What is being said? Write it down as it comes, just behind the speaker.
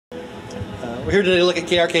We're here today to look at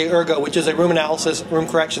KRK ERGO, which is a room analysis, room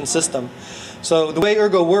correction system. So the way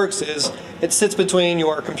ERGO works is it sits between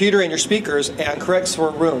your computer and your speakers and corrects for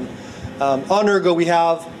a room. On ERGO we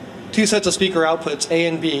have two sets of speaker outputs, A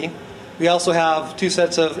and B. We also have two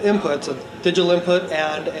sets of inputs, a digital input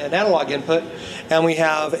and an analog input, and we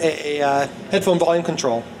have a headphone volume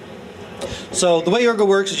control. So the way ERGO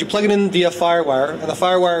works is you plug it in via FireWire, and the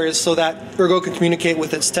FireWire is so that ERGO can communicate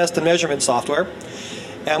with its test and measurement software.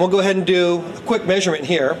 And we'll go ahead and do a quick measurement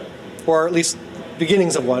here, or at least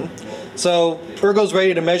beginnings of one. So ERGO's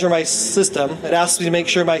ready to measure my system. It asks me to make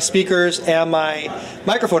sure my speakers and my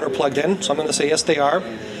microphone are plugged in, so I'm going to say yes they are.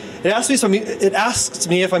 It asks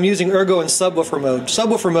me if I'm using ERGO in subwoofer mode.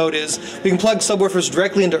 Subwoofer mode is we can plug subwoofers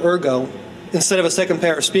directly into ERGO instead of a second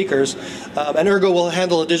pair of speakers, and ERGO will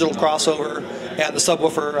handle a digital crossover and the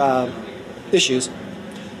subwoofer issues.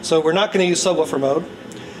 So we're not going to use subwoofer mode.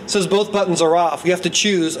 It says both buttons are off. We have to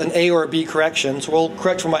choose an A or a B correction. So we'll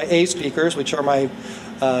correct for my A speakers, which are my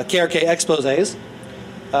KRK exposés.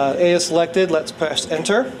 A is selected. Let's press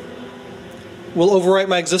enter. We'll overwrite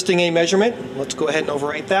my existing A measurement. Let's go ahead and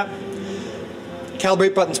overwrite that.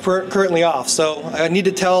 Calibrate button's currently off, so I need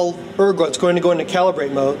to tell ERGO it's going to go into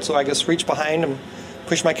calibrate mode, so I just reach behind and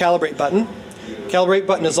push my calibrate button. Calibrate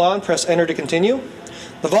button is on, press enter to continue.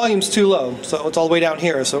 The volume's too low, so it's all the way down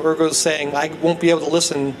here, so ERGO's saying I won't be able to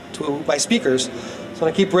listen to my speakers. So I'm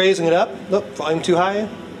going to keep raising it up. Nope, volume too high.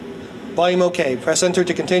 Volume okay. Press enter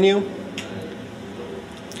to continue.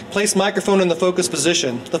 Place microphone in the focus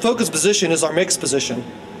position. The focus position is our mix position.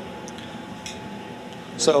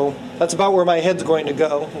 So that's about where my head's going to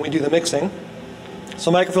go when we do the mixing.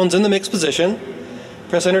 So microphone's in the mix position.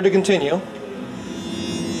 Press enter to continue.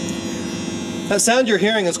 That sound you're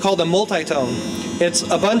hearing is called a multitone. It's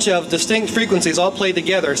a bunch of distinct frequencies all played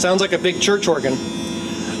together. Sounds like a big church organ.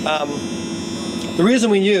 The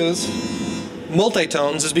reason we use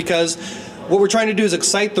multitones is because what we're trying to do is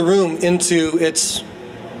excite the room into its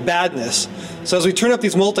badness. So as we turn up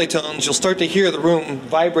these multitones, you'll start to hear the room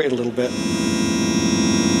vibrate a little bit.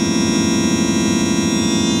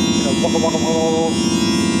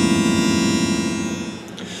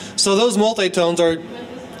 So those multitones are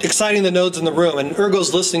exciting the nodes in the room, and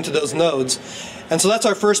ERGO's listening to those nodes. And so that's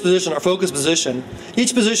our first position, our focus position.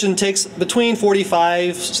 Each position takes between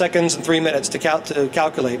 45 seconds and 3 minutes to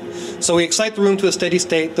calculate. So we excite the room to a steady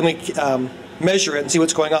state, then we measure it and see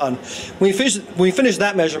what's going on. When we finish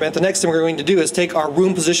that measurement, the next thing we're going to do is take our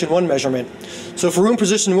room position 1 measurement. So for room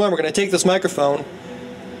position 1, we're going to take this microphone,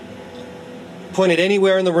 point it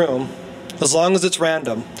anywhere in the room, as long as it's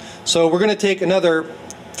random. So we're going to take another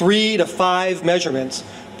 3 to 5 measurements,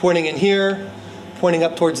 pointing in here, pointing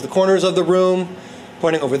up towards the corners of the room,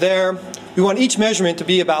 pointing over there. We want each measurement to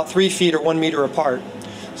be about 3 feet or 1 meter apart.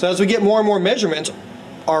 So as we get more and more measurements,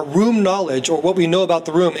 our room knowledge, or what we know about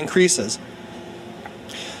the room, increases.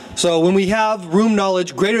 So when we have room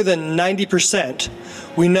knowledge greater than 90%,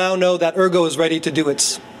 we now know that ERGO is ready to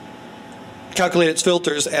calculate its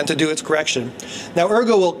filters and to do its correction. Now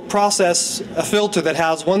ERGO will process a filter that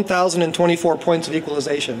has 1,024 points of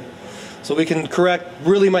equalization. So we can correct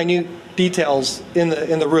really minute details in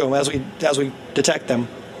the room as we detect them.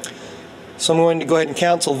 So I'm going to go ahead and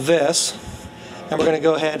cancel this, and we're going to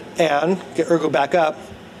go ahead and get ERGO back up.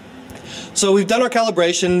 So we've done our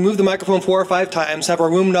calibration, moved the microphone 4 or 5 times, have our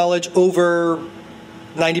room knowledge over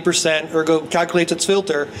 90%, ERGO calculates its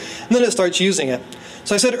filter, and then it starts using it.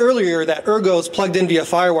 So I said earlier that ERGO is plugged in via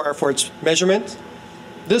FireWire for its measurement.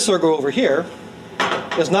 This ERGO over here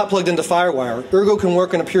is not plugged into FireWire. ERGO can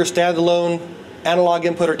work in a pure standalone analog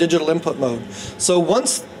input or digital input mode. So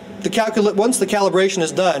once the calibration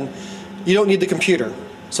is done, you don't need the computer.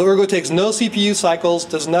 So ERGO takes no CPU cycles,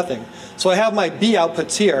 does nothing. So I have my B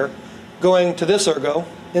outputs here going to this ERGO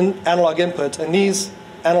in analog inputs, and these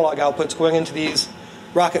analog outputs going into these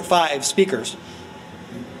Rocket 5 speakers.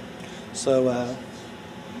 So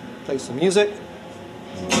play some music.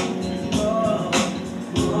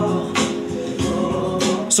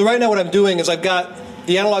 So right now what I'm doing is I've got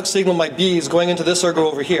the analog signal, my B's, going into this ERGO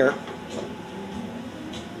over here.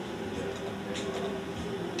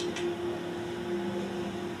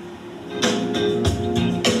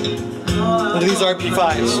 Into these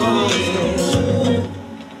RP5s.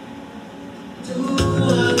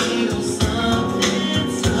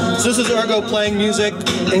 So this is ERGO playing music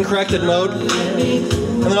in corrected mode.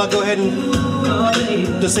 And then I'll go ahead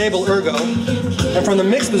and disable ERGO. And from the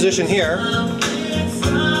mix position here,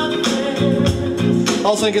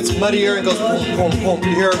 all of a sudden it gets muddier and goes boom, boom, boom.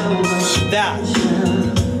 You hear that.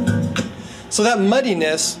 So that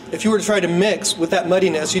muddiness, if you were to try to mix with that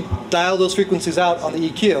muddiness, you'd dial those frequencies out on the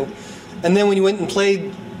EQ. And then when you went and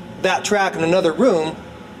played that track in another room,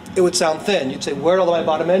 it would sound thin. You'd say, where'd all my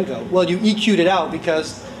bottom end go? Well, you EQ'd it out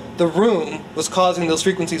because the room was causing those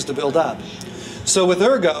frequencies to build up. So with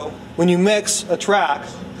ERGO, when you mix a track,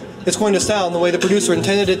 it's going to sound the way the producer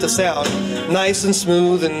intended it to sound, nice and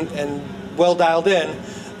smooth and well dialed in.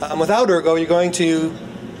 Without ERGO, you're going to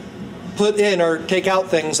put in or take out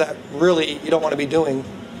things that really you don't want to be doing.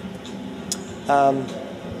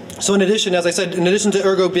 So in addition, as I said, in addition to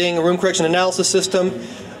ERGO being a room correction analysis system,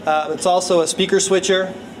 it's also a speaker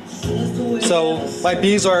switcher. So my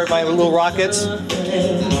B's are my little rockets.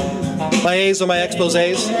 My A's are my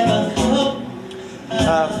exposés.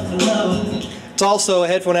 It's also a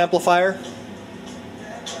headphone amplifier.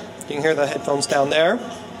 You can hear the headphones down there.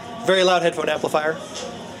 Very loud headphone amplifier.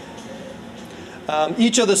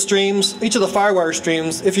 Each of the FireWire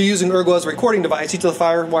streams, if you're using ERGO as a recording device, each of the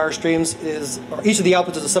FireWire streams each of the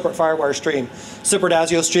outputs is a separate FireWire stream. Separate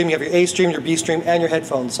ASIO stream, you have your A stream, your B stream, and your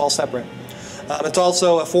headphones, all separate. It's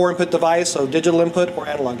also a 4-input device, so digital input or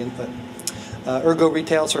analog input. ERGO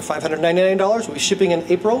retails for $599. We'll be shipping in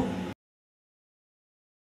April.